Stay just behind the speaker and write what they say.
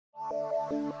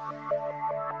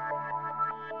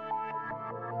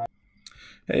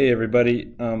Hey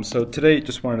everybody, so today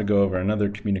just wanted to go over another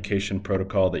communication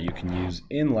protocol that you can use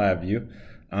in LabVIEW.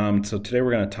 So today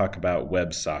we're going to talk about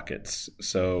WebSockets.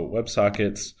 So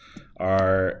WebSockets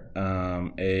are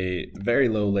a very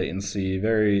low latency,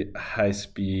 very high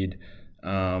speed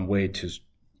way to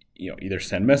either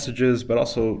send messages, but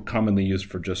also commonly used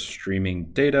for just streaming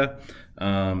data.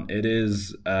 It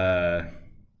is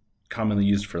commonly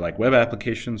used for like web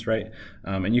applications, right?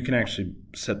 And you can actually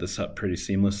set this up pretty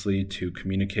seamlessly to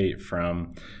communicate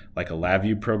from like a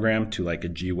LabVIEW program to like a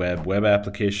GWeb web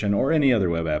application or any other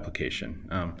web application.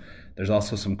 There's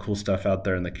also some cool stuff out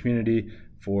there in the community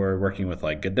for working with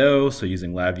like Godot, so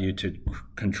using LabVIEW to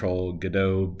control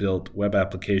Godot-built web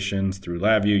applications through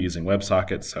LabVIEW using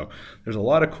WebSockets. So there's a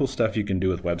lot of cool stuff you can do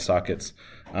with WebSockets.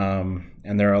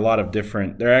 And there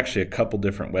are actually a couple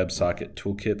different WebSocket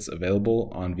toolkits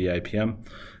available on VIPM.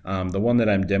 The one that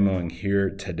I'm demoing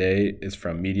here today is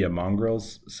from Media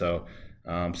Mongrels. So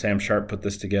Sam Sharp put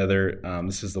this together.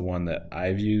 This is the one that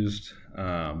I've used.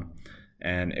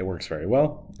 And it works very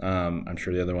well. I'm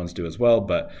sure the other ones do as well,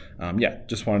 but yeah,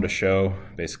 just wanted to show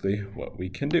basically what we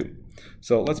can do.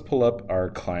 So let's pull up our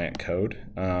client code.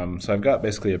 So I've got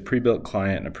basically a pre-built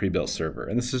client and a pre-built server,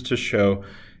 and this is to show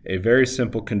a very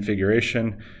simple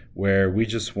configuration where we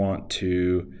just want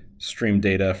to stream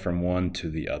data from one to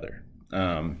the other.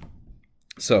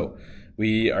 So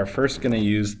we are first going to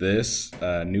use this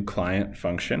new client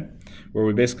function where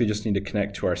we basically just need to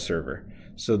connect to our server.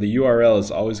 So the URL is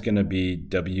always going to be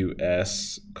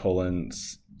ws :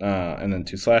 and then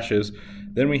 2 slashes.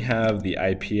 Then we have the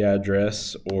IP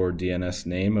address or DNS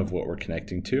name of what we're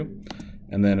connecting to,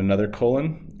 and then another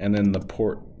colon, and then the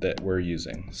port that we're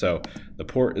using. So the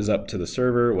port is up to the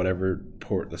server. Whatever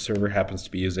port the server happens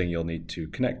to be using, you'll need to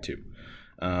connect to.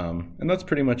 And that's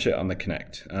pretty much it on the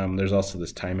connect. There's also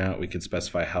this timeout. We could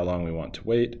specify how long we want to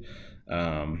wait.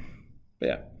 But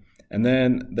yeah. And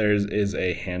then there is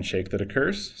a handshake that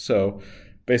occurs. So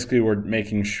basically we're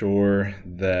making sure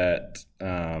that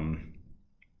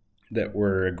that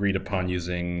we're agreed upon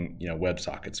using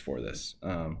WebSockets for this.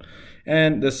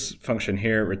 And this function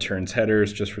here returns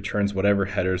headers, just returns whatever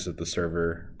headers that the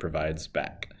server provides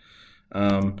back.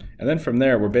 And then from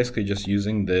there, we're basically just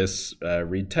using this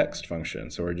read text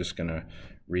function. So we're just going to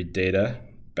read data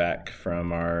back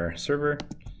from our server,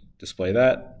 display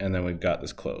that, and then we've got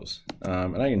this close.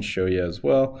 And I can show you as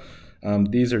well.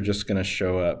 These are just going to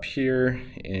show up here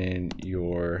in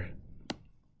your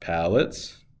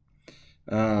palettes.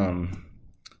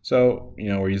 So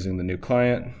we're using the new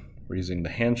client, we're using the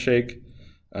handshake.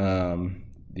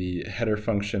 The header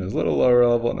function is a little lower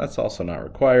level, and that's also not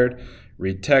required.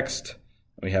 Read text,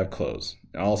 we have close.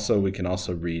 Also, we can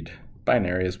also read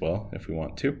binary as well if we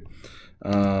want to.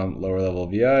 Lower level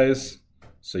VIs.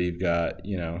 So you've got,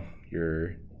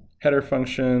 your header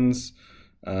functions.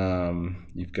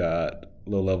 You've got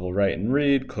low level write and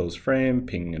read, close frame,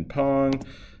 ping and pong.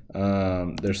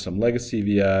 There's some legacy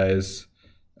VIs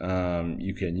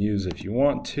you can use if you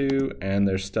want to, and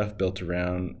there's stuff built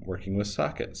around working with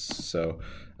sockets. So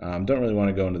don't really want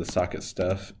to go into the socket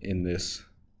stuff in this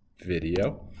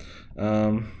video.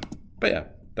 But yeah,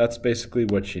 that's basically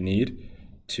what you need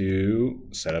to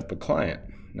set up a client.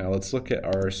 Now let's look at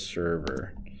our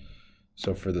server.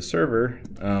 So for the server,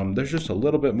 there's just a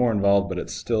little bit more involved, but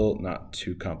it's still not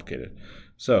too complicated.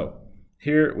 So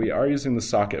here we are using the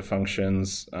socket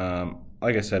functions.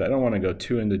 Like I said, I don't want to go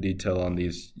too into detail on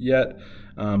these yet,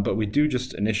 but we do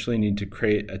just initially need to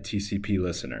create a TCP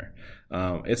listener.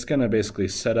 It's going to basically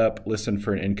set up, listen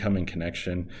for an incoming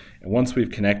connection, and once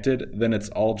we've connected, then it's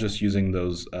all just using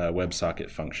those WebSocket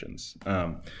functions.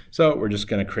 So we're just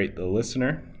going to create the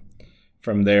listener.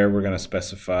 From there, we're going to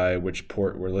specify which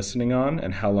port we're listening on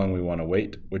and how long we want to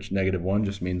wait, which -1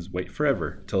 just means wait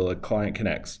forever till the client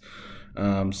connects.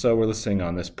 So we're listening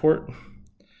on this port.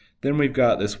 Then we've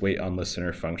got this wait on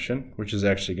listener function, which is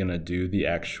actually going to do the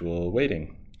actual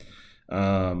waiting.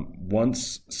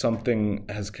 Once something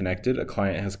has connected, a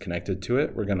client has connected to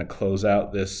it, we're going to close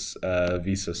out this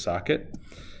Visa socket,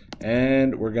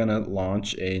 and we're going to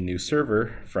launch a new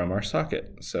server from our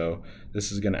socket. So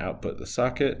this is going to output the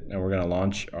socket, and we're going to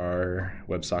launch our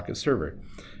WebSocket server.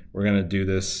 We're going to do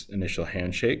this initial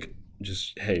handshake.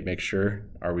 Just, hey, make sure,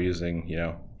 are we using,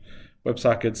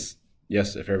 WebSockets?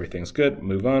 Yes, if everything's good,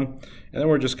 move on. And then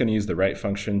we're just going to use the write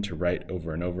function to write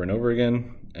over and over and over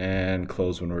again, and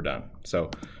close when we're done. So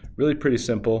really pretty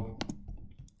simple.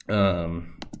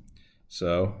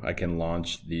 So I can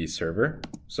launch the server.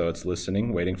 So it's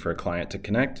listening, waiting for a client to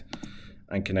connect.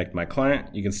 I can connect my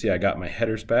client. You can see I got my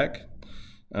headers back.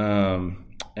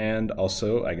 And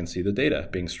also I can see the data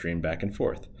being streamed back and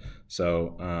forth.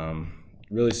 So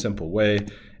really simple way.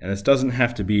 And this doesn't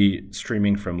have to be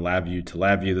streaming from LabVIEW to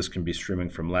LabVIEW. This can be streaming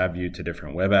from LabVIEW to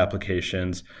different web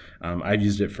applications. I've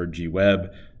used it for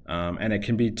GWeb. And it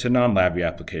can be to non-LabVIEW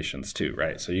applications too,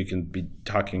 right? So you can be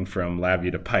talking from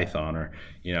LabVIEW to Python, or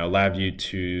LabVIEW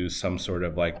to some sort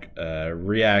of like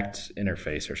React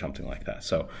interface or something like that.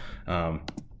 So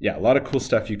yeah, a lot of cool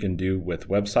stuff you can do with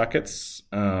WebSockets.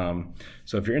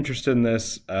 So if you're interested in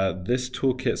this, this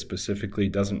toolkit specifically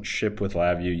doesn't ship with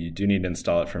LabVIEW. You do need to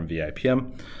install it from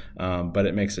VIPM, but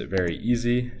it makes it very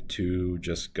easy to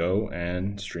just go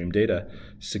and stream data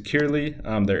securely.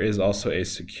 There is also a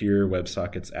secure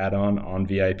WebSockets add-on on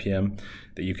VIPM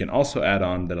that you can also add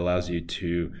on that allows you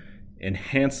to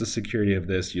enhance the security of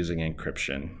this using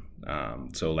encryption.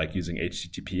 So like using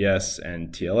HTTPS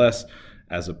and TLS,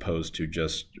 as opposed to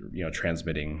just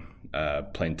transmitting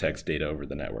plain text data over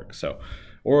the network,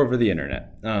 or over the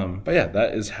internet. But yeah,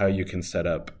 that is how you can set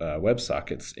up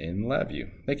WebSockets in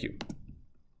LabVIEW. Thank you.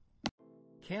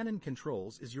 Canon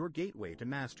Controls is your gateway to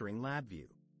mastering LabVIEW.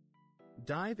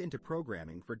 Dive into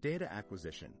programming for data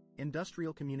acquisition,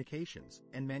 industrial communications,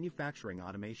 and manufacturing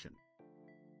automation.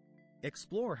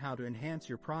 Explore how to enhance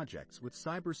your projects with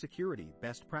cybersecurity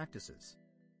best practices.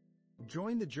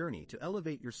 Join the journey to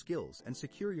elevate your skills and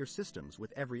secure your systems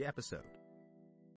with every episode.